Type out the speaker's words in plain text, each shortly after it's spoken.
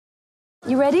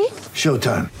You ready?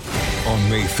 Showtime. On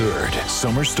May 3rd,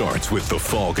 summer starts with The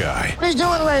Fall Guy. Let's do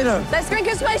it later. Let's drink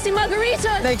a spicy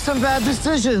margarita. Make some bad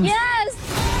decisions.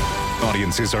 Yes!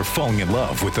 Audiences are falling in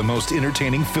love with the most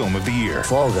entertaining film of the year.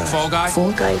 Fall Guy. Fall Guy?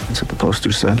 Fall Guy. That's what the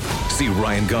poster said. See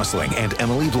Ryan Gosling and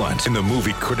Emily Blunt in the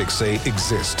movie critics say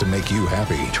exists to make you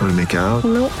happy. Trying to make it out?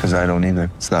 Nope. Because I don't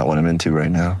either. It's not what I'm into right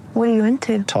now. What are you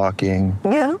into? Talking.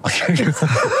 Yeah.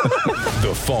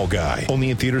 The Fall Guy.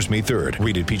 Only in theaters May 3rd.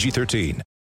 Rated PG-13.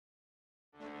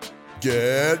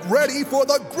 Get ready for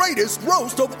the greatest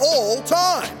roast of all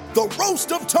time. The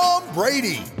Roast of Tom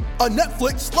Brady. A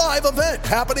Netflix live event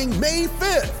happening May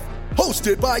 5th.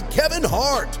 Hosted by Kevin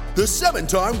Hart. The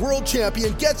 7-time world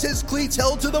champion gets his cleats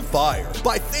held to the fire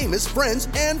by famous friends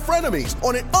and frenemies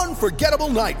on an unforgettable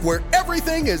night where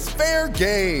everything is fair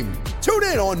game. Tune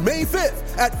in on May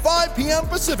 5th at 5 p.m.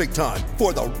 Pacific time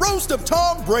for the Roast of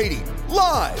Tom Brady.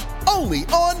 Live only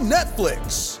on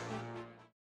Netflix.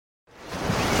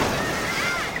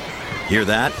 Hear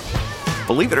that?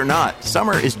 Believe it or not,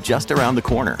 summer is just around the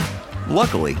corner.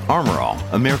 Luckily, Armor All,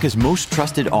 America's most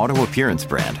trusted auto appearance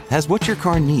brand, has what your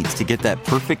car needs to get that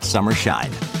perfect summer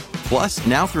shine. Plus,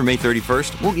 now through May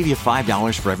 31st, we'll give you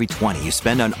 $5 for every $20 you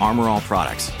spend on Armor All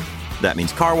products. That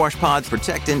means car wash pods,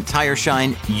 protectant, tire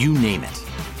shine, you name it.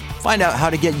 Find out how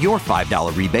to get your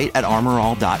 $5 rebate at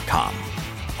armorall.com.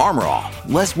 Armor All,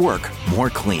 less work, more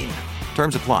clean.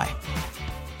 Terms apply.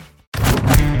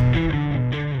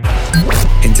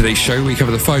 In today's show, we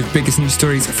cover the 5 biggest news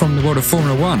stories from the world of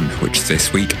Formula One, which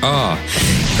this week are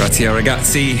Grazie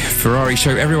Ragazzi, Ferrari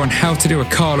show everyone how to do a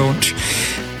car launch,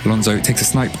 Alonso takes a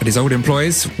snipe at his old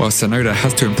employers, while Tsunoda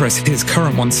has to impress his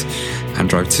current ones, and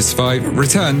Drive to Survive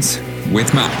returns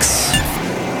with Max.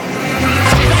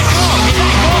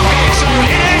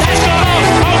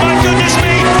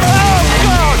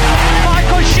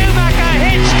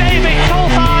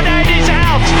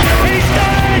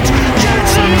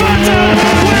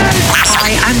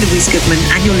 Hi, I'm Louise Goodman,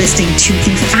 and you're listening to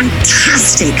the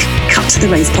fantastic Cut to the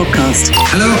Race podcast.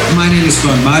 Hello, my name is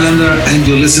Bernd Mailander, and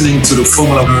you're listening to the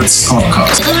Formula Nerds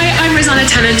podcast. Hi, I'm Rosanna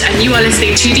Tennant, and you are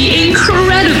listening to the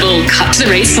incredible Cut to the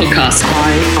Race podcast.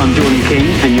 Hi, I'm Jordan King,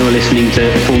 and you're listening to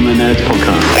the Formula Nerds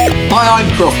podcast. Hi, I'm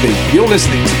Crofty. You're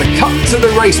listening to the Cut to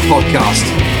the Race podcast.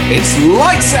 It's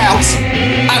lights out,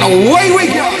 and away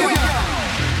we go!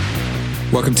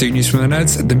 Welcome to News from the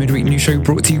Nerds, the midweek news show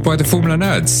brought to you by the Formula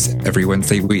Nerds. Every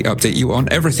Wednesday, we update you on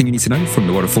everything you need to know from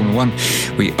the world of Formula One.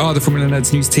 We are the Formula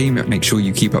Nerds news team. Make sure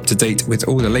you keep up to date with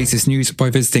all the latest news by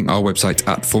visiting our website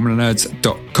at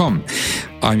formulanerds.com.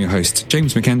 I'm your host,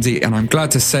 James Mackenzie, and I'm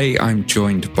glad to say I'm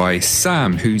joined by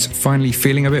Sam, who's finally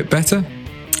feeling a bit better.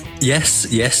 Yes,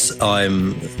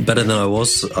 I'm better than I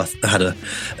was. I had a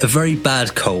very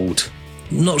bad cold.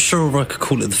 Not sure if I could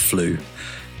call it the flu,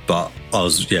 but I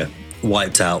was,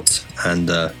 wiped out and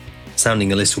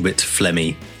sounding a little bit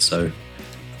phlegmy, so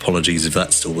apologies if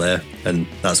that's still there, and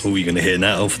that's all you're going to hear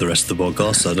now for the rest of the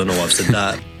podcast, so I don't know why I've said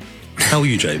that. How are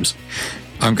you, James?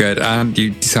 I'm good, and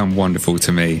you sound wonderful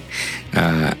to me.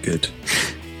 Good.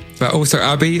 But also,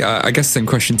 Abby, I guess same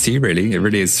question to you, really. It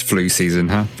really is flu season,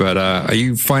 huh? But are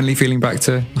you finally feeling back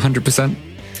to 100%?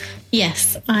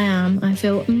 Yes, I am. I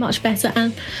feel much better.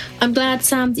 And I'm glad,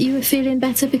 Sam, that you are feeling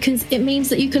better, because it means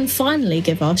that you can finally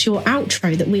give us your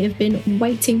outro that we have been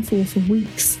waiting for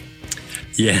weeks.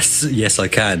 Yes, I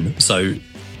can. So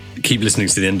keep listening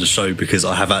to the end of the show, because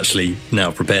I have actually now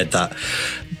prepared that.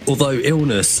 Although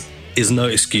illness is no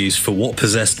excuse for what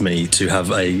possessed me to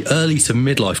have a early to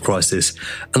midlife crisis,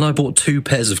 and I bought 2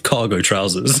 pairs of cargo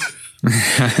trousers.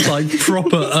 Like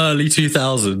proper early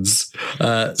 2000s.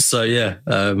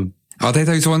 Are they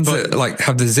those ones that like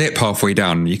have the zip halfway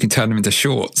down? You can turn them into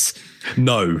shorts.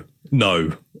 No.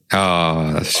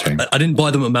 Oh, that's a shame. I didn't buy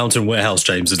them at Mountain Warehouse,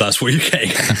 James, if that's what you're getting.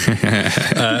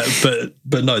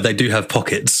 But no, they do have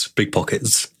pockets, big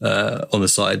pockets on the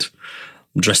side.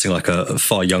 I'm dressing like a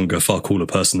far younger, far cooler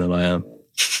person than I am.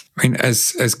 I mean,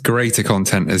 as great a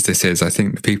content as this is, I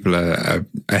think the people are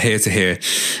here to hear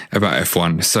about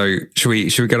F1. So should we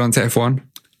get on to F1?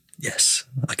 Yes,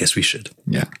 I guess we should.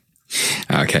 Yeah.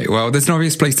 Okay, well, there's an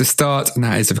obvious place to start, and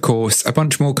that is, of course, a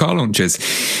bunch more car launches.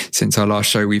 Since our last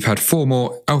show, we've had 4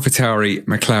 more: AlphaTauri,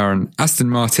 McLaren, Aston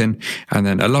Martin, and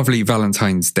then a lovely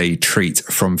Valentine's Day treat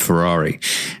from Ferrari.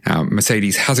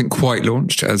 Mercedes hasn't quite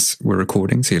launched as we're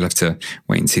recording, so you'll have to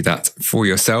wait and see that for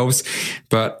yourselves.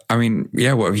 But, I mean,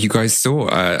 what have you guys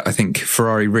thought? I think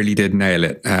Ferrari really did nail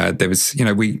it. There was,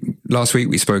 last week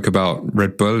we spoke about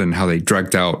Red Bull and how they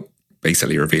dragged out,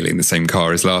 basically revealing the same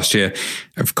car as last year.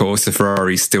 Of course, the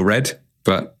Ferrari's still red,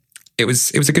 but it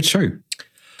was a good show.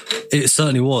 It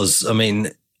certainly was. I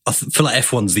mean, I feel like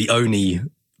F1's the only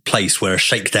place where a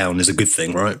shakedown is a good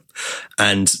thing, right?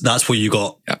 And that's what you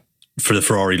got for the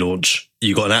Ferrari launch.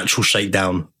 You got an actual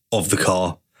shakedown of the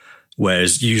car,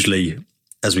 whereas usually,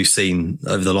 as we've seen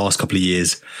over the last couple of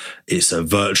years, it's a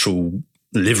virtual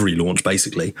livery launch,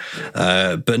 basically.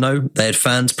 But no, they had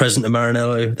fans present at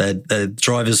Maranello, they had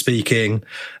drivers speaking,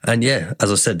 and yeah,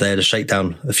 as I said, they had a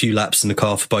shakedown, a few laps in the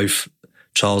car for both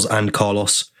Charles and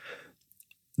Carlos.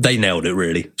 They nailed it,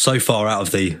 really. So far, out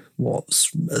of the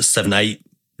 7-8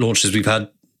 launches we've had,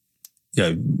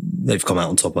 they've come out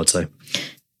on top, I'd say.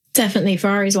 Definitely,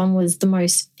 Ferrari's one was the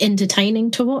most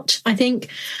entertaining to watch, I think.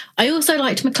 I also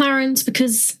liked McLaren's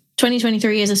because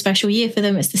 2023 is a special year for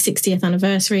them. It's the 60th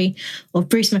anniversary of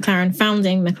Bruce McLaren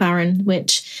founding McLaren,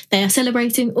 which they are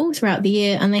celebrating all throughout the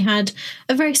year. And they had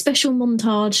a very special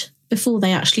montage before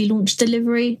they actually launched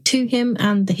delivery to him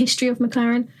and the history of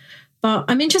McLaren. But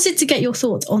I'm interested to get your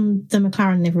thoughts on the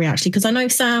McLaren livery, actually, because I know,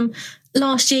 Sam,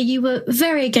 last year you were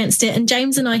very against it, and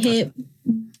James and I here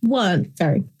weren't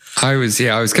very. I was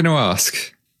going to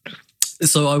ask.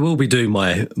 So I will be doing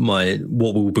my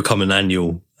what will become an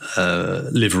annual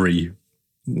livery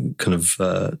kind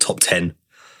of top 10.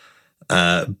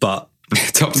 But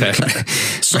top 10.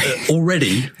 So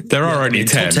already there are only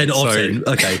 10. Top 10 of 10.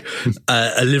 Okay.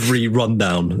 A livery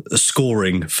rundown,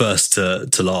 scoring first to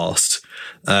last.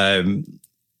 McLaren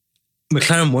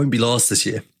won't be last this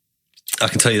year. I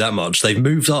can tell you that much. They've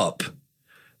moved up.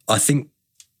 I think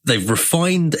they've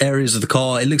refined areas of the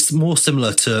car. It looks more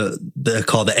similar to the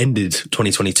car that ended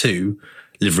 2022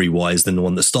 livery-wise than the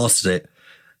one that started it.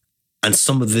 And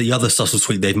some of the other subtle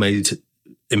tweaks they've made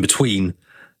in between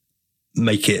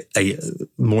make it a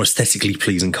more aesthetically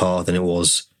pleasing car than it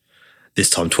was this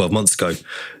time 12 months ago.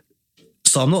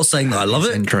 So I'm not saying that I love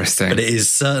it. Interesting. But it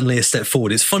is certainly a step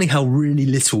forward. It's funny how really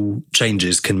little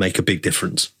changes can make a big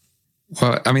difference.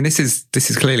 Well, I mean, this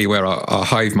is clearly where our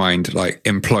hive mind like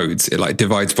implodes. It like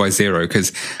divides by zero,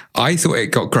 because I thought it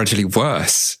got gradually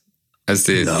worse as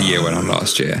the year went on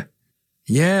last year.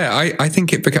 Yeah, I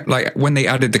think it became like when they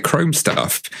added the chrome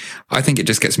stuff, I think it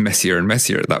just gets messier and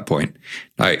messier at that point.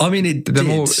 Like, I mean,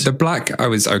 the black I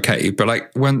was okay, but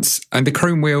like once, and the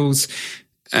chrome wheels,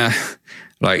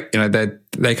 like,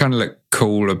 they kind of look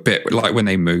cool a bit, like when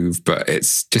they move, but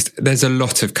it's just, there's a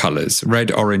lot of colours: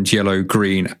 red, orange, yellow,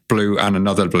 green, blue, and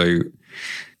another blue.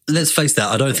 Let's face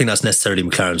that, I don't think that's necessarily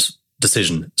McLaren's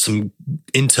decision. Some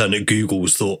intern at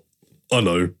Google's thought, oh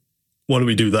no, why don't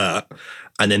we do that?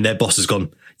 And then their boss has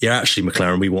gone, yeah, actually,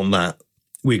 McLaren, we want that.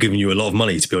 We're giving you a lot of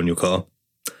money to be on your car.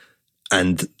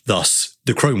 And thus,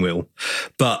 the chrome wheel.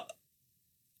 But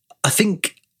I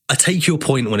think I take your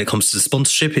point when it comes to the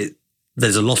sponsorship.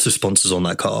 There's a lot of sponsors on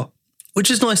that car, which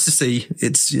is nice to see.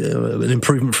 It's an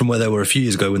improvement from where they were a few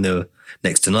years ago when they were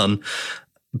next to none.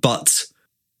 But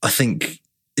I think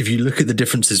if you look at the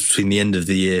differences between the end of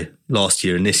the year, last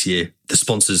year and this year, the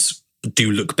sponsors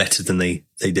do look better than they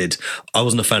did. I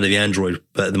wasn't a fan of the Android,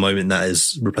 but at the moment that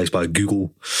is replaced by a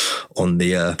Google on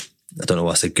the, I don't know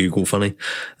why I said Google, funny,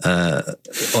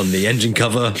 on the engine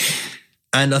cover.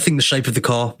 And I think the shape of the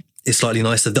car is slightly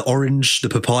nicer. The orange, the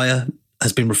papaya,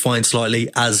 has been refined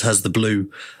slightly, as has the blue.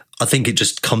 I think it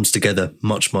just comes together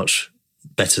much, much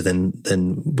better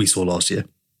than we saw last year.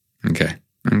 Okay.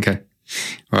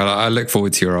 Well, I look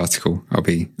forward to your article. I'll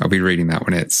be reading that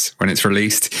when it's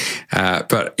released.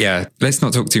 But yeah, let's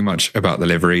not talk too much about the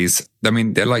liveries. I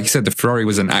mean, like you said, the Ferrari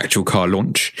was an actual car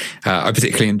launch. I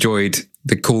particularly enjoyed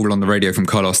the call on the radio from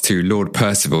Carlos to Lord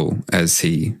Percival, as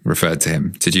he referred to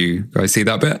him. Did you guys see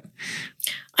that bit?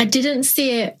 I didn't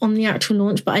see it on the actual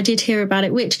launch, but I did hear about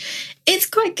it, which it's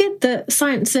quite good that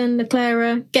Sainz and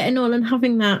Leclerc are getting on and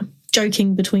having that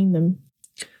joking between them.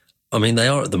 I mean, they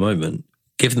are at the moment.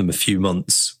 Give them a few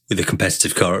months with a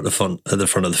competitive car at the front of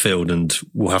the field, and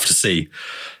we'll have to see.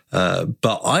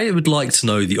 But I would like to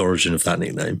know the origin of that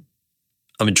nickname.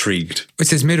 I'm intrigued.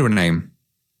 It's his middle name.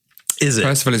 Is it?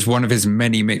 Percival is one of his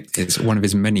many. It's one of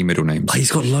his many middle names. Oh,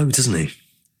 he's got loads, hasn't he?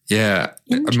 Yeah,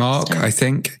 Mark. I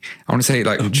think I want to say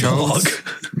like Charles.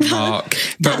 Mark,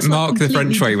 but Mark the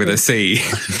French way with a C.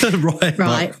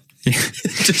 Right.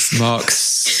 Just Mark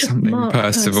something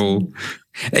Percival.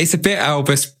 It's a bit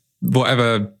Albus.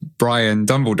 Whatever Brian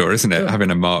Dumbledore, isn't it? Having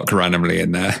a Mark randomly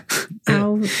in there.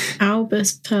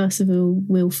 Albus Percival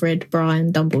Wilfred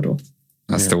Brian Dumbledore.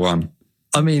 That's the one.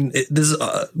 I mean, there's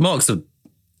Mark's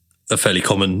a fairly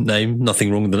common name.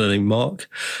 Nothing wrong with the name Mark,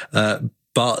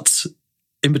 but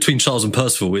in between Charles and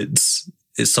Percival, it's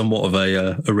somewhat of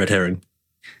a red herring.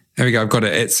 There we go. I've got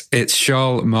it. It's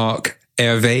Charles Marc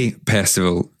Hervé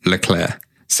Percival Leclerc.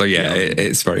 So yeah,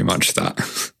 it's very much that.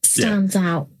 Stands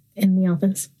out in the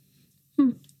others.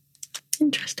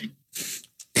 Interesting.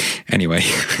 Anyway,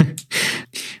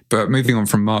 But moving on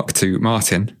from Mark to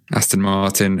Martin, Aston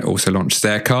Martin also launched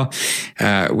their car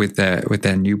with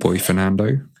their new boy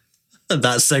Fernando.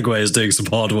 That segue is doing some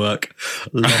hard work.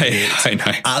 I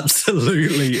know.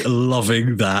 Absolutely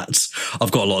loving that.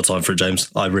 I've got a lot of time for it,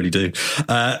 James. I really do.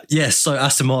 Yes, so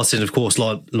Aston Martin, of course,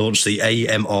 launched the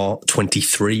AMR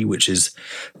 23, which is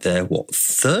their,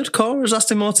 third car as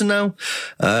Aston Martin now?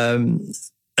 And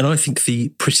I think the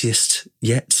prettiest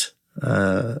yet.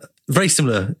 Very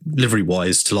similar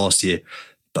livery-wise to last year,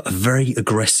 but a very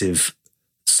aggressive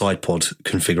side pod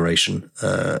configuration.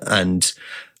 And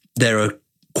there are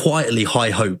quietly high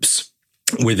hopes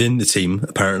within the team,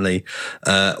 apparently.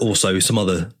 Also, some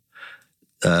others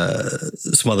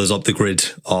up the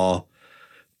grid are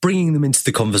bringing them into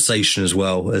the conversation as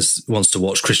well as wants to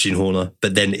watch Christian Horner.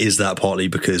 But then is that partly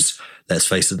because, let's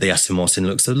face it, the Aston Martin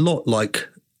looks a lot like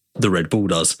the Red Bull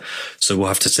does. So we'll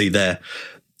have to see there.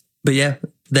 But yeah,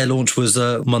 their launch was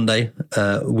Monday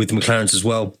with the McLarens as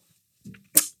well.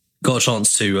 Got a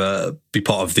chance to be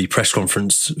part of the press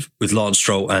conference with Lance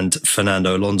Stroll and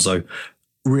Fernando Alonso.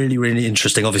 Really, really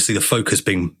interesting. Obviously, the focus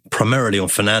being primarily on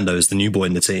Fernando as the new boy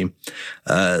in the team.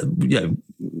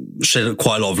 Shed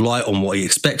quite a lot of light on what he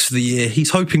expects for the year. He's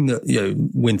hoping that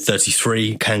win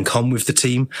 33 can come with the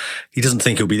team. He doesn't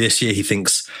think it'll be this year. He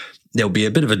thinks there'll be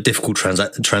a bit of a difficult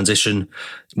transition.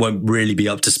 Won't really be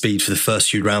up to speed for the first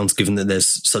few rounds, given that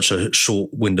there's such a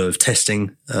short window of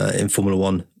testing in Formula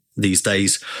One these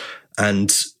days.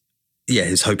 And yeah,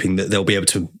 he's hoping that they'll be able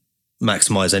to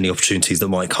maximise any opportunities that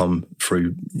might come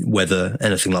through weather,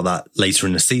 anything like that later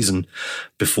in the season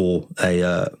before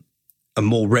a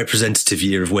more representative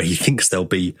year of where he thinks they'll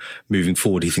be moving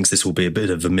forward. He thinks this will be a bit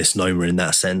of a misnomer in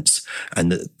that sense,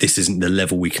 and that this isn't the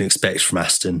level we can expect from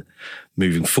Aston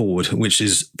moving forward, which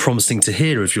is promising to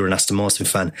hear if you're an Aston Martin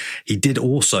fan. He did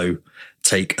also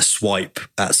take a swipe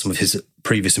at some of his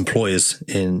previous employers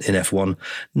in F1,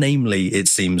 namely, it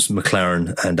seems,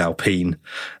 McLaren and Alpine,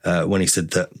 when he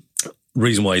said that the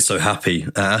reason why he's so happy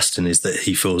at Aston is that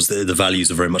he feels that the values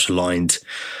are very much aligned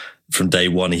from day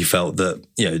one. He felt that,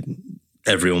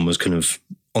 everyone was kind of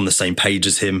on the same page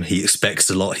as him. He expects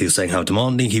a lot. He was saying how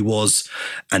demanding he was,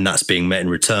 and that's being met in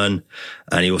return.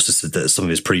 And he also said that some of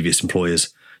his previous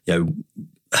employers,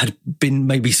 had been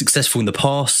maybe successful in the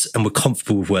past and were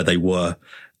comfortable with where they were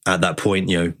at that point.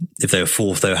 If they were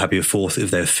fourth, they were happy with fourth.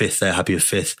 If they were fifth, they're happy with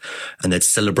fifth. And they'd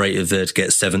celebrate if they'd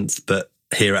get seventh. But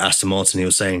here at Aston Martin, he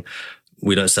was saying,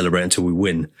 we don't celebrate until we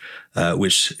win,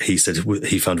 which he said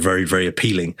he found very, very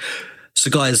appealing. So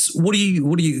guys, what do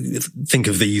you think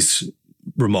of these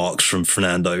remarks from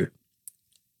Fernando?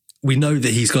 We know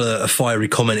that he's got a fiery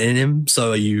comment in him.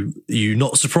 So are you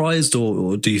not surprised,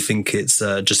 or do you think it's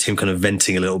just him kind of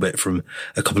venting a little bit from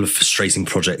a couple of frustrating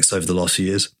projects over the last few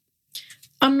years?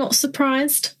 I'm not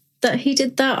surprised that he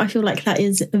did that. I feel like that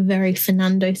is a very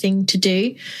Fernando thing to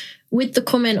do. With the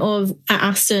comment of, at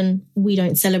Aston, we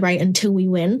don't celebrate until we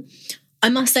win. I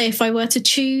must say, if I were to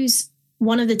choose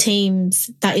one of the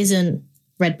teams that isn't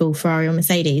Red Bull, Ferrari or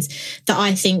Mercedes, that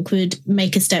I think would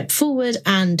make a step forward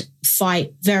and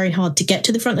fight very hard to get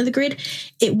to the front of the grid,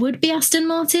 it would be Aston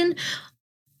Martin.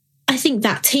 I think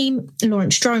that team,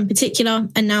 Lawrence Stroll in particular,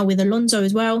 and now with Alonso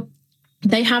as well,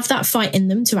 they have that fight in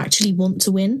them to actually want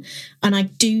to win. And I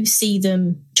do see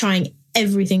them trying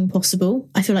everything possible.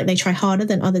 I feel like they try harder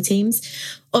than other teams.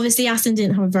 Obviously, Aston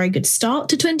didn't have a very good start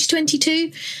to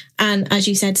 2022. And as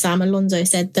you said, Sam, Alonso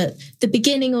said that the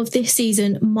beginning of this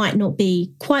season might not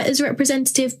be quite as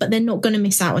representative, but they're not going to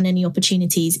miss out on any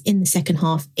opportunities in the second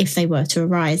half if they were to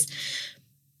arise.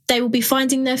 They will be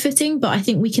finding their footing, but I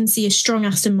think we can see a strong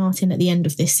Aston Martin at the end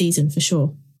of this season for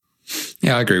sure.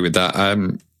 Yeah, I agree with that.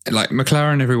 Like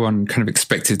McLaren, everyone kind of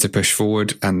expected to push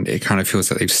forward, and it kind of feels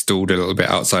like they've stalled a little bit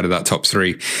outside of that top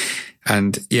three.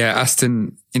 And yeah,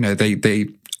 Aston, they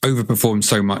overperformed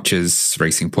so much as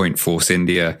Racing Point, Force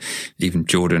India, even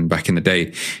Jordan back in the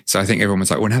day. So I think everyone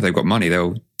was like, well, now they've got money,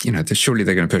 surely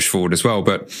they're going to push forward as well.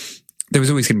 But there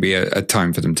was always going to be a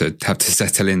time for them to have to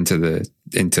settle into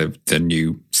the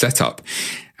new setup.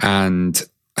 And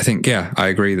I think, yeah, I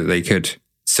agree that they could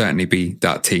certainly be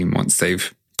that team once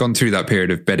they've gone through that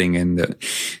period of bedding in, that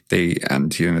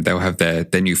they'll have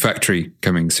their new factory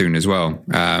coming soon as well.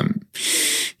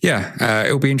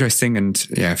 It'll be interesting, and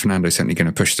yeah, Fernando's certainly going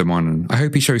to push them on, and I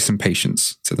hope he shows some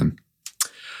patience to them.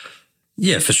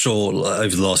 Yeah, for sure.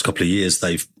 Over the last couple of years,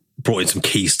 they've brought in some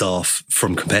key staff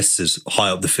from competitors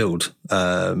high up the field,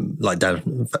 like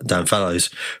Dan Fallows,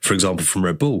 for example, from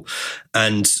Red Bull,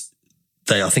 and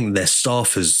I think their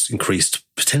staff has increased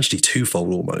potentially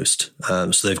twofold almost.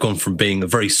 So they've gone from being a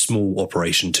very small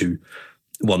operation to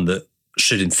one that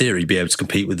should, in theory, be able to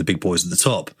compete with the big boys at the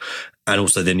top, and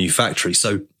also their new factory.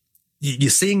 So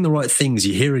you're seeing the right things,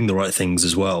 you're hearing the right things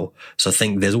as well. So I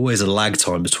think there's always a lag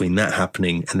time between that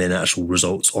happening and then actual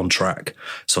results on track.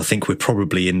 So I think we're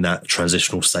probably in that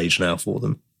transitional stage now for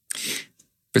them.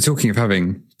 But talking of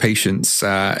having patience,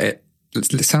 it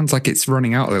sounds like it's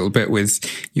running out a little bit with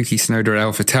Yuki Tsunoda at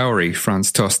AlphaTauri.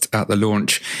 Franz Tost at the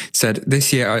launch said,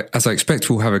 "This year, as I expect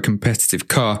we'll have a competitive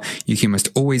car, Yuki must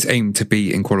always aim to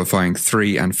be in qualifying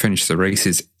 3 and finish the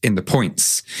races in the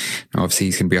points." Now, obviously,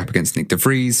 he's going to be up against Nick De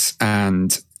Vries.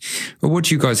 And what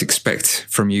do you guys expect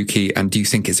from Yuki? And do you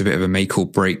think it's a bit of a make or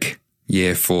break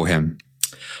year for him?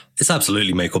 It's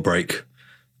absolutely make or break.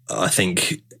 I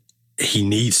think he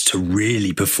needs to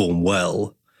really perform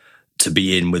well to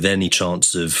be in with any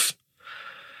chance of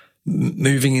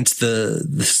moving into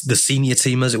the senior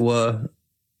team, as it were.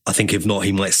 I think if not,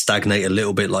 he might stagnate a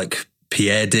little bit like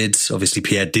Pierre did. Obviously,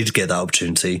 Pierre did get that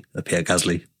opportunity. Pierre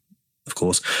Gasly, of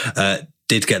course,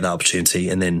 did get that opportunity.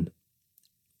 And then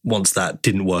once that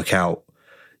didn't work out,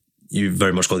 you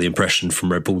very much got the impression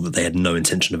from Red Bull that they had no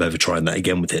intention of ever trying that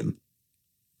again with him.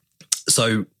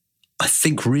 So I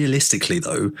think realistically,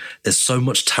 though, there's so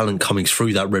much talent coming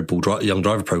through that Red Bull Young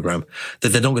Driver program that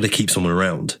they're not going to keep someone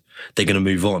around. They're going to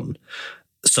move on.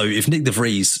 So if Nick De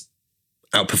Vries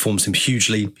outperforms him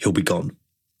hugely, he'll be gone.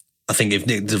 I think if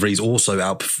Nick De Vries also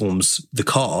outperforms the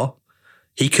car,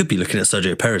 he could be looking at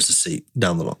Sergio Perez's seat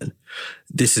down the line.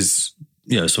 This is,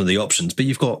 some of the options. But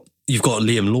you've got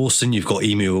Liam Lawson, you've got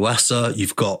Emu Iwasa,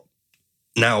 you've got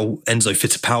now Enzo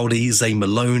Fittipaldi, Zane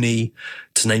Maloney,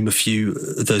 to name a few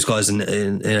of those guys in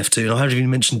F2. And I haven't even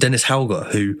mentioned Dennis Hauger,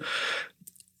 who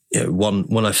won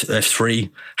F3,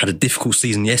 had a difficult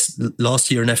season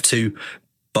last year in F2,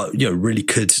 but really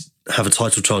could have a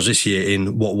title charge this year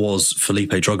in what was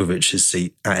Felipe Dragovic's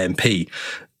seat at MP.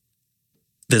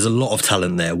 There's a lot of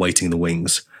talent there waiting in the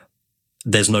wings.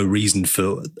 There's no reason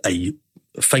for a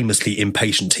famously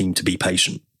impatient team to be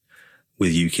patient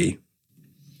with Yuki.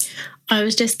 I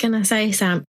was just going to say,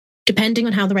 Sam, depending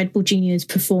on how the Red Bull Juniors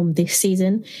perform this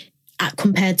season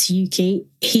compared to Yuki,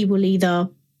 he will either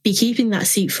be keeping that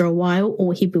seat for a while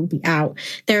or he will be out.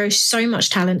 There is so much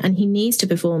talent and he needs to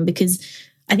perform, because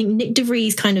I think Nick De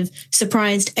Vries kind of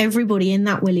surprised everybody in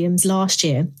that Williams last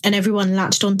year and everyone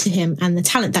latched onto him and the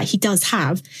talent that he does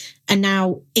have. And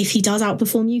now if he does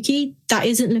outperform Yuki, that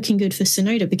isn't looking good for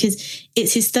Tsunoda, because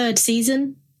it's his 3rd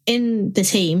season in the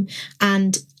team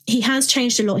and he has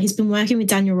changed a lot. He's been working with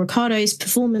Daniel Ricciardo's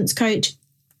performance coach.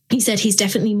 He said he's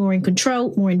definitely more in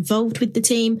control, more involved with the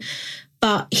team,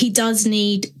 but he does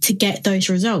need to get those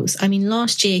results. I mean,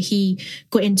 last year he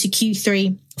got into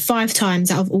Q3 5 times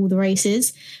out of all the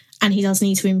races, and he does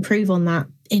need to improve on that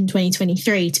in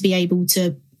 2023 to be able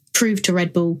to prove to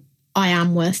Red Bull, I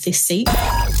am worth this seat.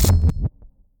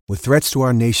 With threats to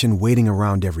our nation waiting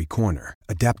around every corner,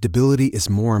 adaptability is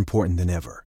more important than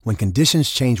ever. When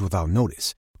conditions change without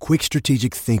notice, quick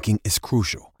strategic thinking is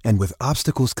crucial, and with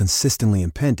obstacles consistently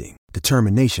impending,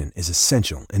 determination is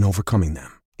essential in overcoming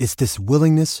them. It's this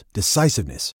willingness,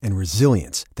 decisiveness, and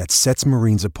resilience that sets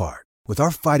Marines apart. With our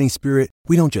fighting spirit,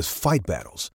 we don't just fight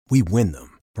battles, we win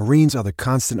them. Marines are the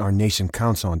constant our nation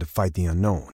counts on to fight the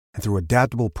unknown, and through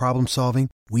adaptable problem solving,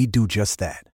 we do just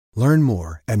that. Learn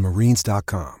more at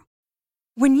Marines.com.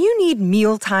 When you need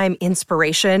mealtime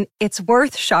inspiration, it's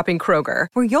worth shopping Kroger,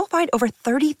 where you'll find over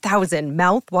 30,000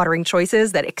 mouth-watering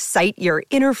choices that excite your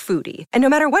inner foodie. And no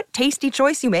matter what tasty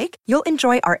choice you make, you'll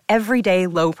enjoy our everyday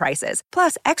low prices,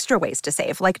 plus extra ways to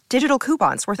save, like digital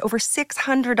coupons worth over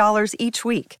 $600 each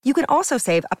week. You can also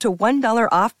save up to $1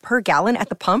 off per gallon at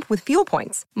the pump with fuel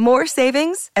points. More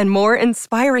savings and more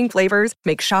inspiring flavors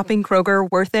make shopping Kroger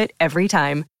worth it every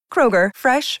time. Kroger,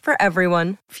 fresh for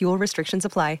everyone. Fuel restrictions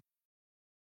apply.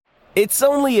 It's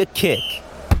only a kick,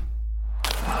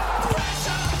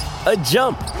 a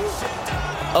jump,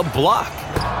 a block.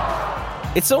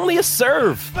 It's only a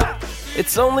serve.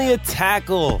 It's only a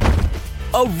tackle,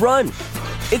 a run.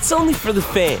 It's only for the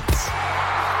fans.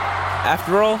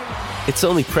 After all, it's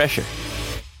only pressure.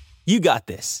 You got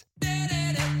this.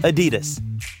 Adidas.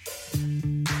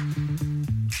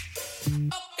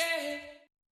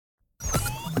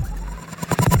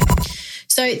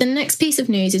 So the next piece of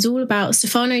news is all about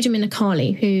Stefano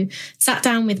Domenicali, who sat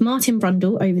down with Martin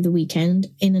Brundle over the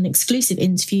weekend in an exclusive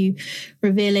interview,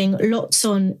 revealing lots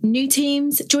on new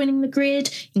teams joining the grid,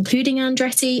 including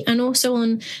Andretti, and also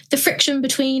on the friction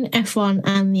between F1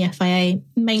 and the FIA,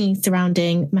 mainly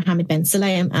surrounding Mohammed Ben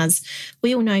Sulayem. As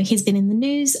we all know, he's been in the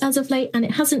news as of late, and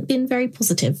it hasn't been very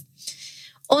positive.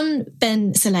 On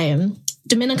Ben Sulayem,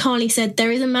 Domenicali said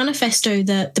there is a manifesto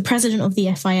that the president of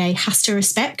the FIA has to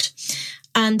respect.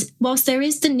 And whilst there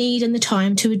is the need and the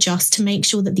time to adjust to make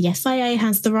sure that the FIA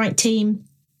has the right team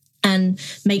and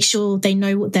make sure they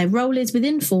know what their role is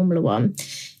within Formula One.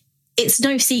 It's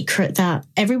no secret that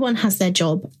everyone has their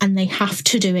job and they have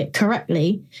to do it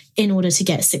correctly in order to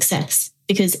get success,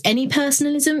 because any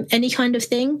personalism, any kind of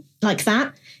thing like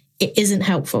that, it isn't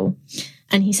helpful.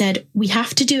 And he said, we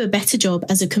have to do a better job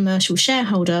as a commercial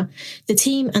shareholder. The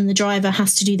team and the driver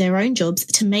has to do their own jobs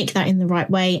to make that in the right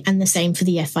way, and the same for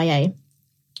the FIA.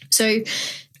 So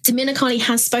Dominicali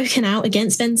has spoken out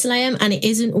against Ben Sulayem, and it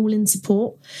isn't all in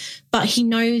support, but he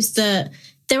knows that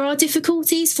there are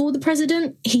difficulties for the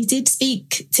president. He did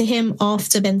speak to him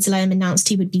after Ben Sulayem announced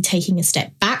he would be taking a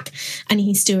step back, and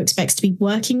he still expects to be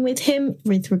working with him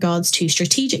with regards to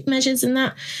strategic measures and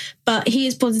that. But he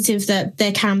is positive that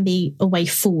there can be a way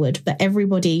forward, but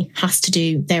everybody has to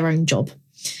do their own job.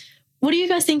 What do you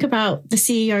guys think about the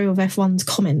CEO of F1's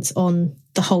comments on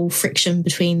the whole friction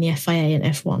between the FIA and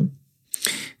F1?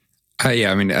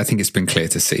 Yeah, I mean, I think it's been clear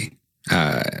to see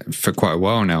for quite a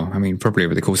while now. I mean, probably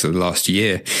over the course of the last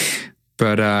year.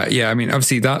 But yeah, I mean,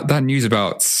 obviously that news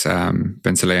about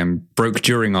Ben Sulayem broke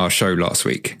during our show last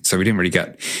week, so we didn't really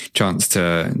get a chance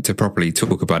to properly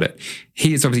talk about it.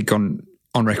 He has obviously gone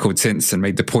on record since and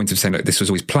made the point of saying that this was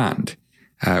always planned,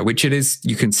 which it is.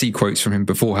 You can see quotes from him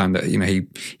beforehand that, you know, he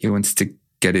wanted to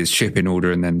get his ship in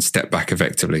order and then step back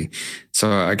effectively.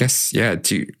 So I guess, yeah,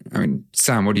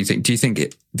 Sam, what do you think? Do you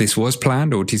think this was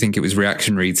planned, or do you think it was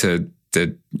reactionary to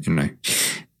the, you know,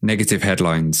 negative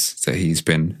headlines that he's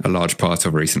been a large part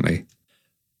of recently?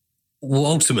 Well,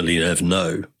 ultimately, you never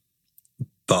know.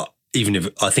 But even if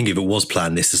it was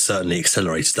planned, this has certainly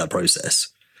accelerated that process.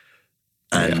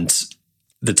 And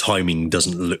the timing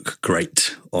doesn't look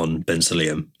great on Ben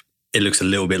Sulayem. It looks a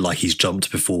little bit like he's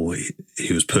jumped before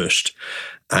he was pushed.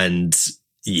 And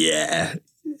yeah,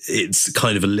 it's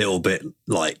kind of a little bit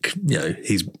like, you know,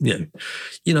 he's, you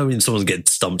know, when someone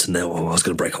gets stumped and they're, oh, I was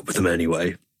going to break up with them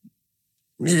anyway.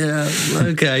 Yeah,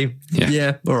 okay.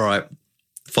 Yeah, all right,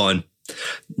 fine.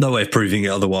 No way of proving it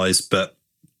otherwise, but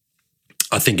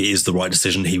I think it is the right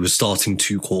decision. He was starting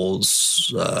to cause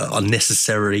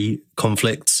unnecessary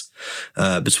conflicts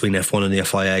between F1 and the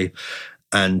FIA.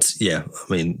 And yeah,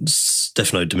 I mean,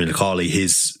 Stefano Dominicali,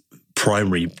 his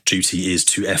primary duty is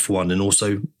to F1 and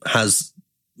also has,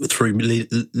 through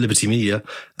Liberty Media,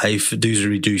 a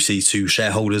fiduciary duty to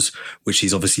shareholders, which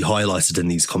he's obviously highlighted in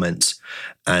these comments.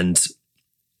 And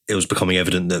it was becoming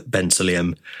evident that Ben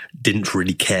Sulayem didn't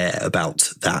really care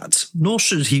about that, nor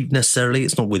should he necessarily.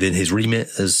 It's not within his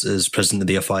remit as president of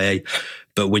the FIA.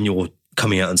 But when you're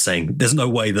coming out and saying there's no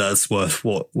way that's worth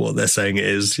what they're saying it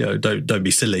is, you know, don't be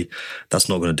silly. That's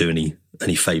not going to do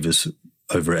any favours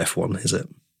over at F1, is it?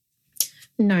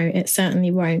 No, it certainly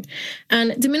won't.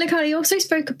 And Dominicali also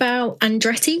spoke about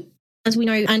Andretti. As we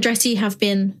know, Andretti have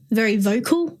been very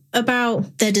vocal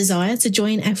about their desire to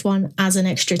join F1 as an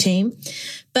extra team.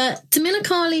 But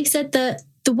Dominicali said that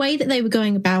the way that they were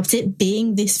going about it,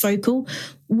 being this vocal,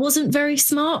 wasn't very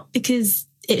smart because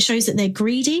it shows that they're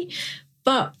greedy.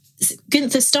 But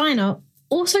Günther Steiner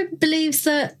also believes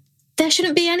that there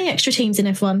shouldn't be any extra teams in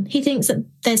F1. He thinks that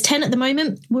there's 10 at the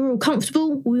moment. We're all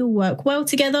comfortable. We all work well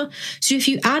together. So if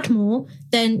you add more,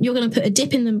 then you're going to put a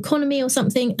dip in the economy or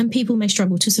something, and people may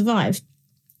struggle to survive,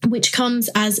 which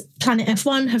comes as Planet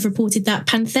F1 have reported that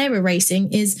Panthera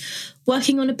Racing is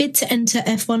working on a bid to enter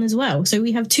F1 as well. So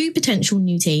we have 2 potential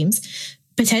new teams,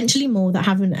 potentially more that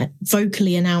haven't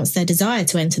vocally announced their desire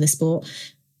to enter the sport.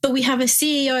 But we have a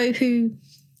CEO who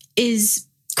is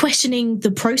questioning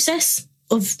the process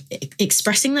of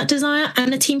expressing that desire,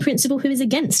 and a team principal who is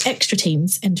against extra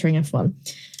teams entering F1.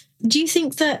 Do you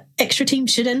think that extra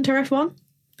teams should enter F1?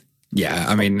 Yeah,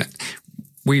 I mean,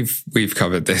 we've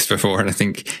covered this before, and I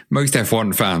think most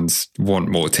F1 fans want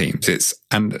more teams.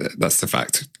 And that's the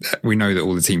fact. We know that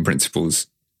all the team principals,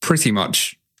 pretty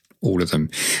much all of them,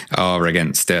 are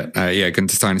against it.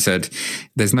 Günther Steiner said,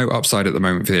 there's no upside at the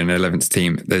moment for an 11th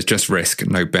team. There's just risk,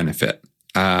 no benefit.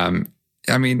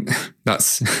 I mean,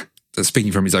 that's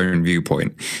speaking from his own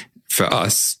viewpoint. For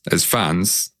us as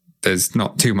fans, there's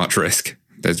not too much risk.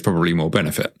 There's probably more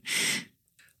benefit.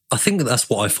 I think that's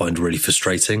what I find really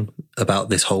frustrating about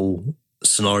this whole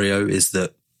scenario, is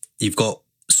that you've got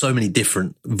so many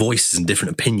different voices and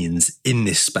different opinions in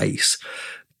this space.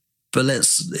 But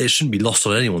it shouldn't be lost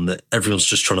on anyone that everyone's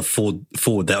just trying to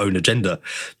forward their own agenda.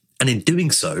 And in doing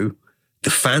so, the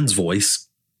fans' voice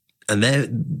and their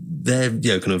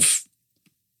kind of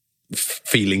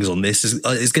feelings on this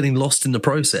is getting lost in the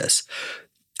process.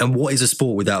 And what is a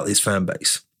sport without its fan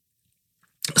base?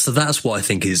 So that's what I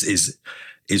think is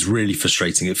really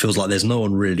frustrating. It feels like there's no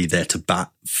one really there to bat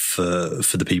for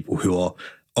the people who are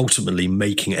ultimately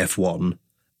making F1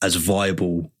 as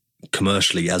viable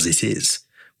commercially as it is,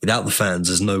 without the fans,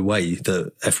 there's no way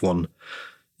that F1,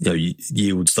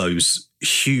 yields those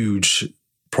huge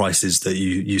prices that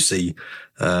you see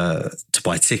to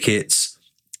buy tickets.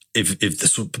 If the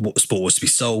sport was to be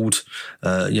sold,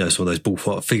 some of those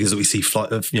ballpark figures that we see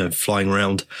flying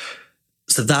around.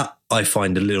 So that I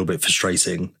find a little bit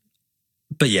frustrating.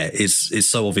 But yeah, it's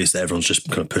so obvious that everyone's just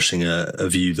kind of pushing a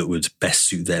view that would best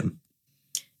suit them.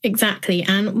 Exactly.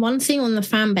 And one thing on the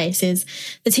fan base is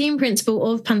the team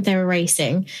principal of Panthera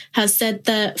Racing has said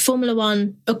that Formula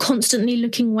One are constantly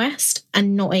looking west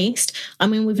and not east. I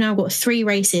mean, we've now got 3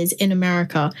 races in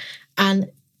America,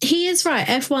 and he is right.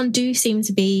 F1 do seem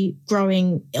to be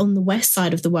growing on the west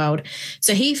side of the world.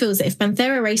 So he feels that if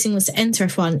Panthera Racing was to enter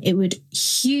F1, it would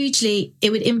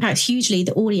impact hugely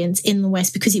the audience in the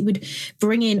west, because it would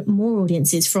bring in more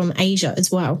audiences from Asia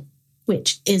as well,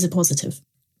 which is a positive.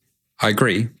 I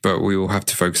agree, but we will have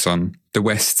to focus on the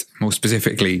West, more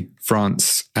specifically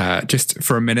France, just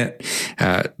for a minute.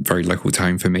 Very local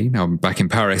time for me. Now I'm back in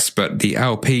Paris, but the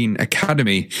Alpine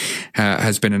Academy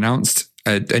has been announced,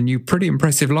 a new pretty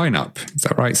impressive lineup. Is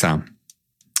that right, Sam?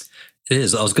 It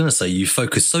is. I was going to say, you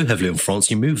focus so heavily on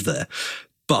France, you moved there.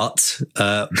 But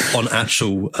on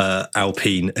actual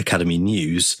Alpine Academy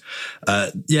news,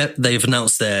 they've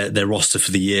announced their roster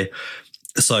for the year.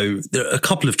 So there are a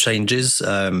couple of changes.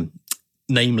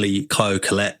 Namely, Caio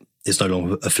Collet is no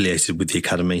longer affiliated with the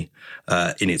Academy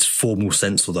in its formal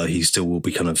sense, although he still will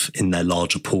be kind of in their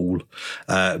larger pool.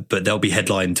 But they'll be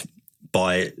headlined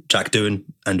by Jack Doohan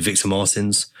and Victor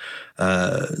Martins,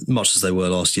 much as they were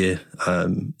last year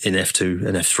in F2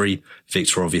 and F3.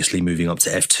 Victor obviously moving up to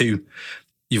F2.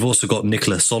 You've also got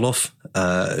Nikola Solov,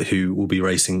 who will be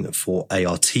racing for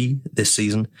ART this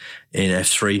season in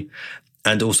F3,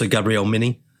 and also Gabriel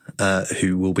Mini,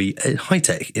 who will be at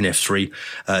High-Tech in F3.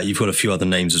 You've got a few other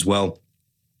names as well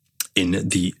in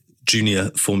the junior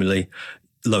formulae,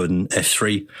 lower than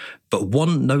F3. But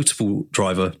one notable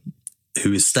driver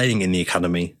who is staying in the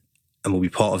Academy and will be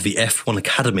part of the F1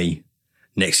 Academy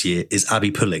next year is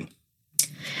Abby Pulling.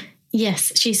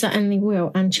 Yes, she certainly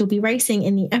will. And she'll be racing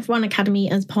in the F1 Academy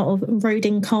as part of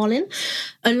Rodin Carlin,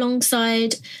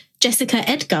 alongside Jessica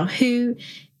Edgar, who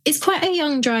is quite a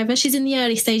young driver. She's in the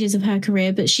early stages of her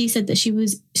career, but she said that she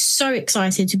was so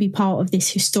excited to be part of this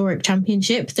historic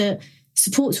championship that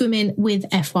supports women with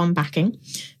F1 backing.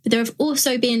 But there have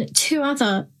also been 2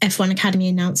 other F1 Academy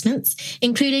announcements,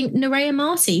 including Nerea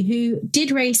Marti, who did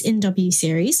race in W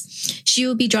Series. She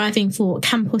will be driving for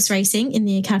Campos Racing in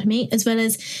the Academy, as well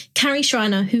as Carrie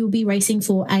Schreiner, who will be racing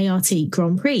for ART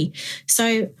Grand Prix.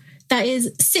 So that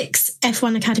is 6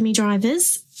 F1 Academy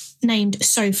drivers named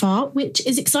so far, which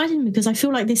is exciting because I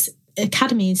feel like this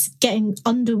academy is getting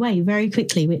underway very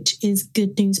quickly, which is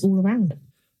good news all around.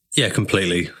 Yeah,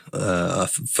 completely. I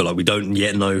feel like we don't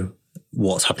yet know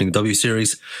what's happening in W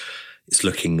Series. It's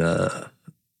looking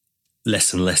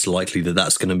less and less likely that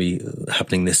that's going to be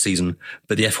happening this season.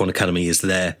 But the F1 Academy is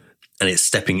there, and it's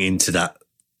stepping into that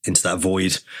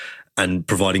void and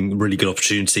providing really good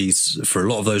opportunities for a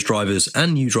lot of those drivers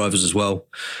and new drivers as well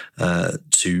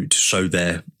to show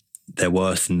their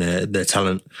worth and their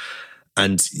talent.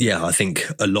 And yeah, I think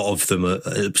a lot of them,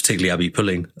 particularly Abby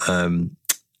Pulling,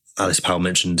 Alice Powell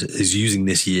mentioned, is using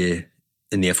this year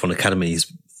in the F1 Academy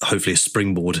as hopefully a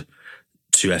springboard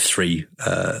to F3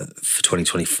 for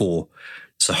 2024.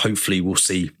 So hopefully we'll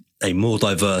see a more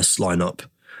diverse lineup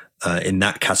in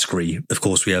that category. Of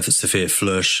course, we have Sophia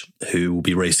Flörsch, who will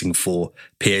be racing for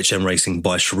PHM Racing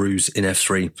by Charouz in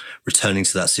F3, returning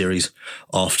to that series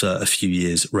after a few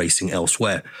years racing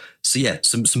elsewhere. So yeah,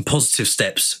 some positive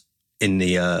steps in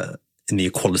the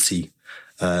equality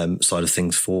side of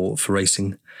things for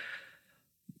racing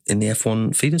in the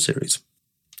F1 feeder series.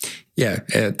 Yeah,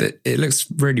 it looks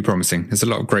really promising. There's a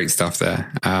lot of great stuff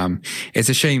there. It's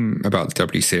a shame about the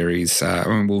W Series. I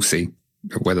mean, we'll see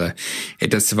whether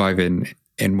it does survive in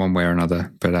one way or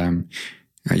another. But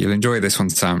you'll enjoy this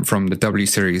one, Sam, from the W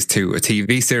Series to a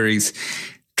TV series.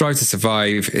 Drive to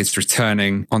Survive is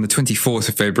returning on the 24th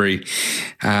of February,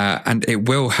 and it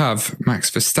will have Max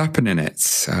Verstappen in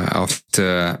it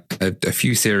after a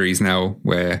few series now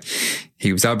where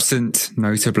he was absent,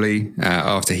 notably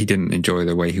after he didn't enjoy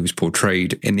the way he was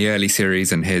portrayed in the early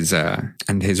series and his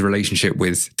relationship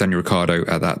with Daniel Ricciardo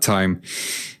at that time.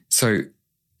 So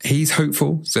he's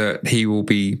hopeful that he will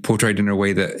be portrayed in a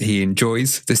way that he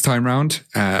enjoys this time round.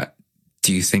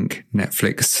 Do you think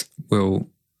Netflix will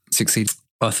succeed?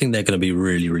 I think they're going to be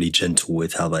really, really gentle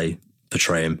with how they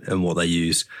portray him and what they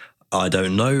use. I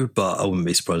don't know, but I wouldn't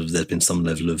be surprised if there's been some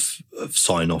level of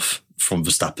sign-off from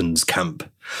Verstappen's camp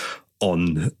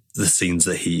on the scenes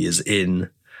that he is in.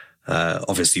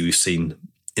 Obviously, we've seen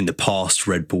in the past,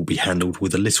 Red Bull be handled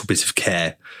with a little bit of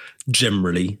care,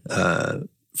 generally,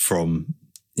 from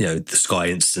the Sky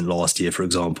incident last year, for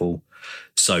example.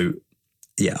 So,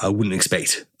 yeah, I wouldn't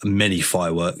expect many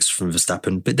fireworks from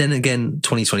Verstappen. But then again,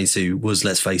 2022 was,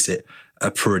 let's face it,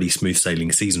 a pretty smooth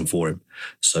sailing season for him.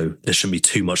 So there shouldn't be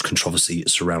too much controversy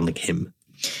surrounding him.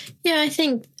 Yeah, I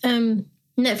think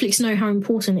Netflix know how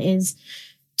important it is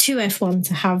to F1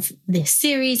 to have this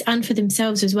series and for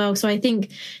themselves as well. So I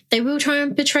think they will try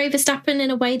and portray Verstappen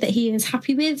in a way that he is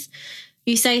happy with.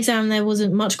 You say, Sam, there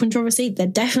wasn't much controversy. There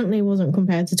definitely wasn't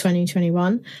compared to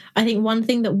 2021. I think one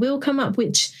thing that will come up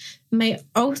which may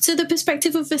alter the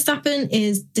perspective of Verstappen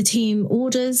is the team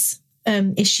orders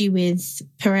issue with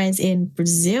Perez in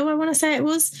Brazil, I want to say it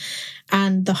was,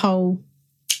 and the whole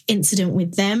incident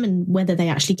with them and whether they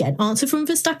actually get an answer from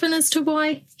Verstappen as to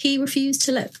why he refused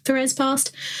to let Perez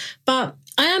past. But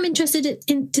I am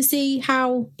interested to see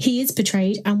how he is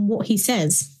portrayed and what he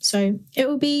says. So it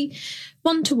will be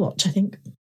one to watch, I think.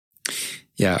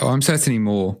 Yeah, well, I'm certainly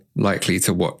more likely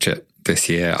to watch it this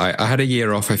year. I had a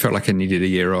year off. I felt like I needed a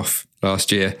year off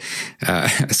last year.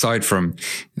 Aside from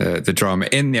the drama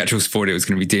in the actual sport it was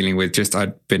going to be dealing with, just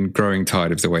I'd been growing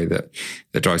tired of the way that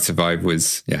the Drive to Survive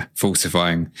was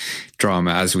falsifying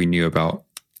drama, as we knew about,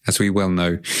 as we well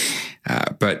know.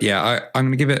 But yeah,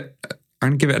 I'm going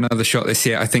to give it another shot this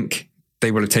year. I think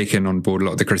they will have taken on board a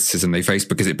lot of the criticism they faced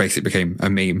because it basically became a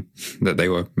meme that they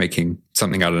were making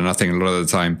something out of nothing a lot of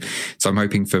the time. So I'm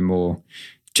hoping for more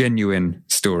genuine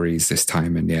stories this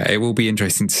time. And yeah, it will be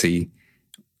interesting to see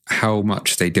how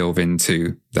much they delve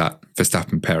into that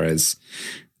Verstappen-Perez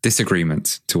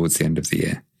disagreement towards the end of the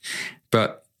year.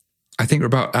 But I think we're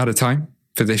about out of time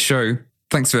for this show.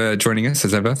 Thanks for joining us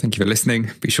as ever. Thank you for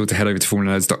listening. Be sure to head over to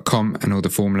formulanerds.com and all the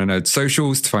Formula Nerds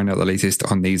socials to find out the latest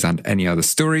on these and any other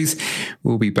stories.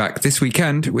 We'll be back this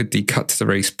weekend with the Cut to the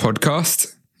Race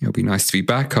podcast. It'll be nice to be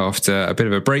back after a bit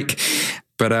of a break.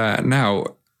 But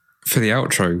now for the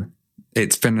outro,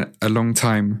 it's been a long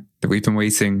time that we've been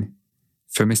waiting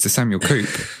for Mr. Samuel Coop.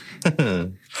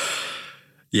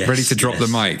 Yes, ready to drop the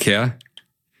mic, yeah?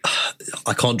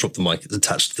 I can't drop the mic, it's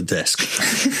attached to the desk.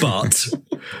 But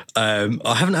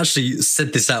I haven't actually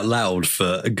said this out loud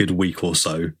for a good week or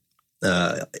so.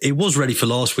 It was ready for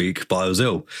last week, but I was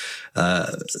ill.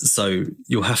 So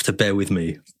you'll have to bear with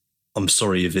me. I'm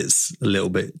sorry if it's a little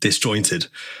bit disjointed.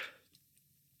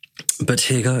 But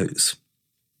here goes.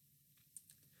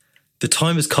 The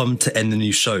time has come to end the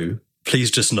new show.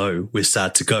 Please just know we're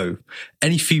sad to go.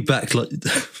 Any feedback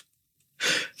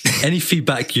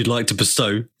you'd like to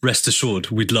bestow, rest assured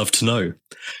we'd love to know.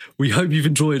 We hope you've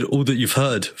enjoyed all that you've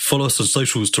heard. Follow us on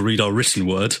socials to read our written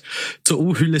word. To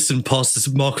all who listen past this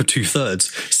mark of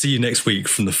 2/3, see you next week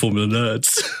from the Formula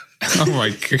Nerds. Oh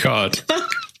my God.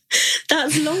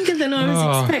 That's longer than I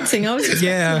was expecting. I was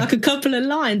expecting like a couple of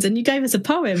lines and you gave us a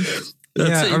poem.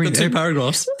 That's it, I mean, 2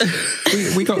 paragraphs.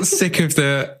 we got sick of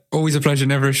the always a pleasure,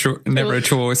 never a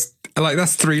chore. Like,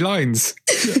 that's 3 lines.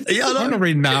 Yeah, I'm not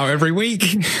reading that out every week.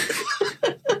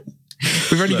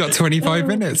 We've only got 25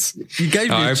 minutes. You gave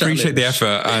me I appreciate the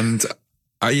effort, and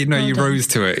you rose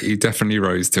to it. You definitely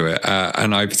rose to it.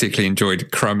 And I particularly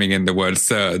enjoyed cramming in the word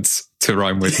thirds to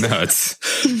rhyme with nerds.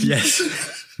 Yes.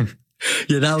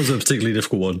 Yeah, that was a particularly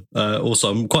difficult one. Also,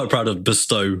 I'm quite proud of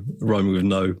bestow rhyming with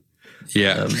no.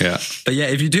 Yeah, yeah. But yeah,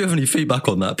 if you do have any feedback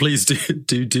on that, please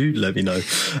do let me know.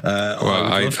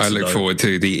 I look forward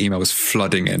to the emails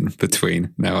flooding in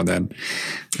between now and then.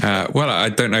 I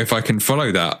don't know if I can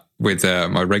follow that with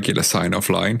my regular sign-off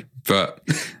line, but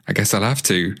I guess I'll have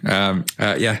to.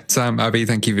 Sam, Abby,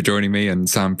 thank you for joining me, and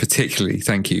Sam particularly,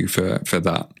 thank you for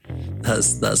that.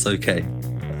 That's okay.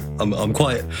 I'm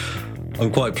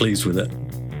quite pleased with it.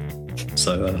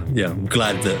 So I'm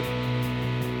glad that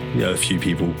a few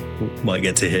people might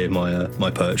get to hear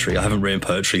my poetry. I haven't written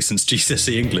poetry since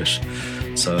GCSE English,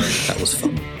 so that was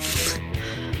fun.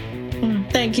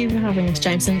 Thank you for having us,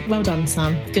 James, and well done,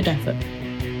 Sam. Good effort.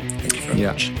 Thank you very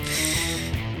much.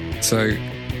 So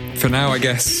for now, I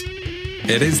guess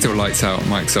it is still lights out,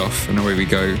 mics off, and away we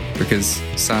go, because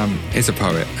Sam is a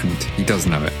poet and he does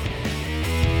know it.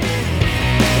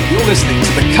 You're listening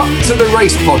to the Cut to the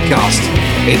Race podcast.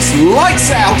 It's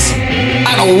lights out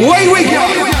and away we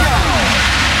go!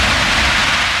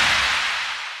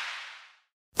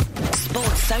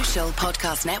 Sports Social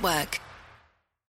Podcast Network.